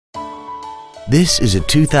This is a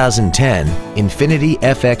 2010 Infiniti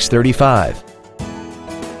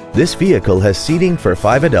FX35. This vehicle has seating for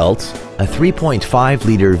 5 adults, a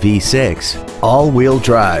 3.5-liter V6, all-wheel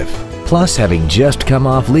drive. Plus, having just come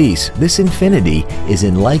off lease, this Infiniti is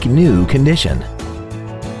in like-new condition.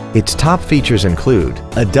 Its top features include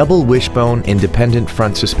a double wishbone independent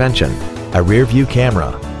front suspension, a rear-view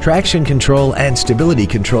camera, traction control and stability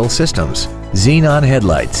control systems, xenon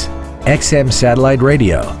headlights, XM satellite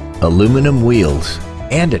radio, aluminum wheels,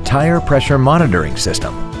 and a tire pressure monitoring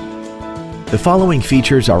system. The following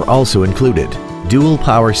features are also included: dual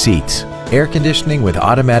power seats, air conditioning with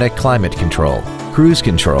automatic climate control, cruise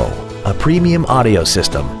control, a premium audio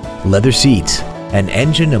system, leather seats, an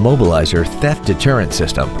engine immobilizer theft deterrent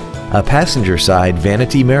system, a passenger side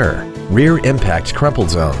vanity mirror, rear impact crumple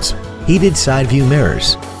zones, heated side view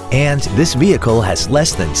mirrors, and this vehicle has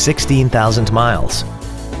less than 16,000 miles.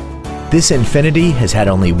 This Infiniti has had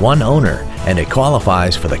only one owner and it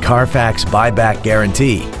qualifies for the Carfax buyback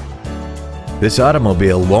guarantee. This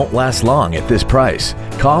automobile won't last long at this price.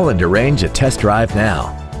 Call and arrange a test drive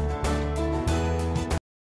now.